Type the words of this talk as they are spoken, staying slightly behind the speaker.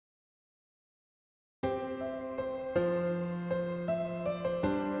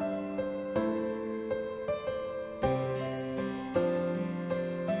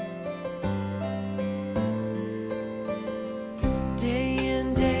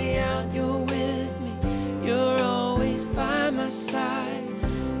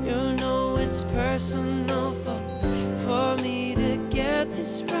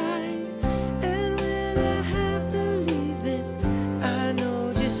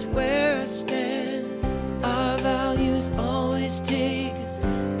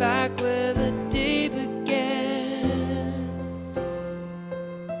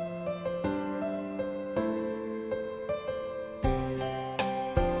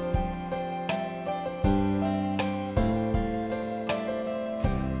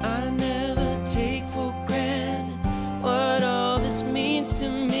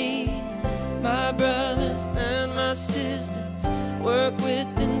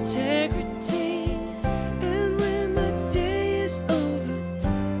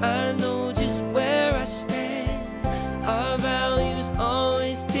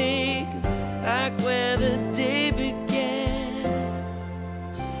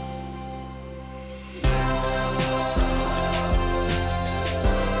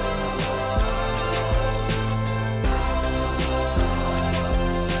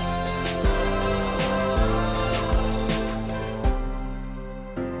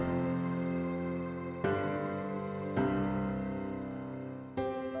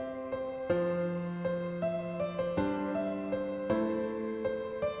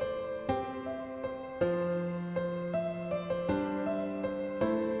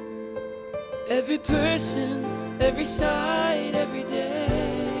Every person, every sight, every day.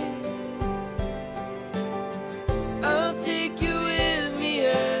 I'll take you with me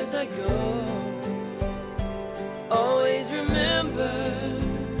as I go. Always remember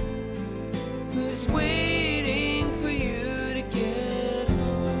who's waiting for you to get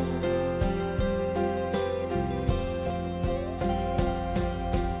home.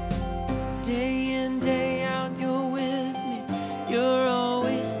 Day in, day out, you're with me. You're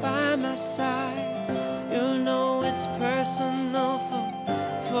always by my side. You know it's personal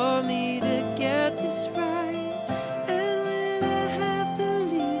for me to get this right. And when I have to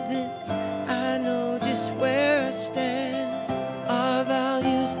leave this, I know just where I stand. Our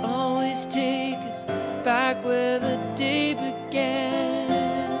values always take us back where the day began.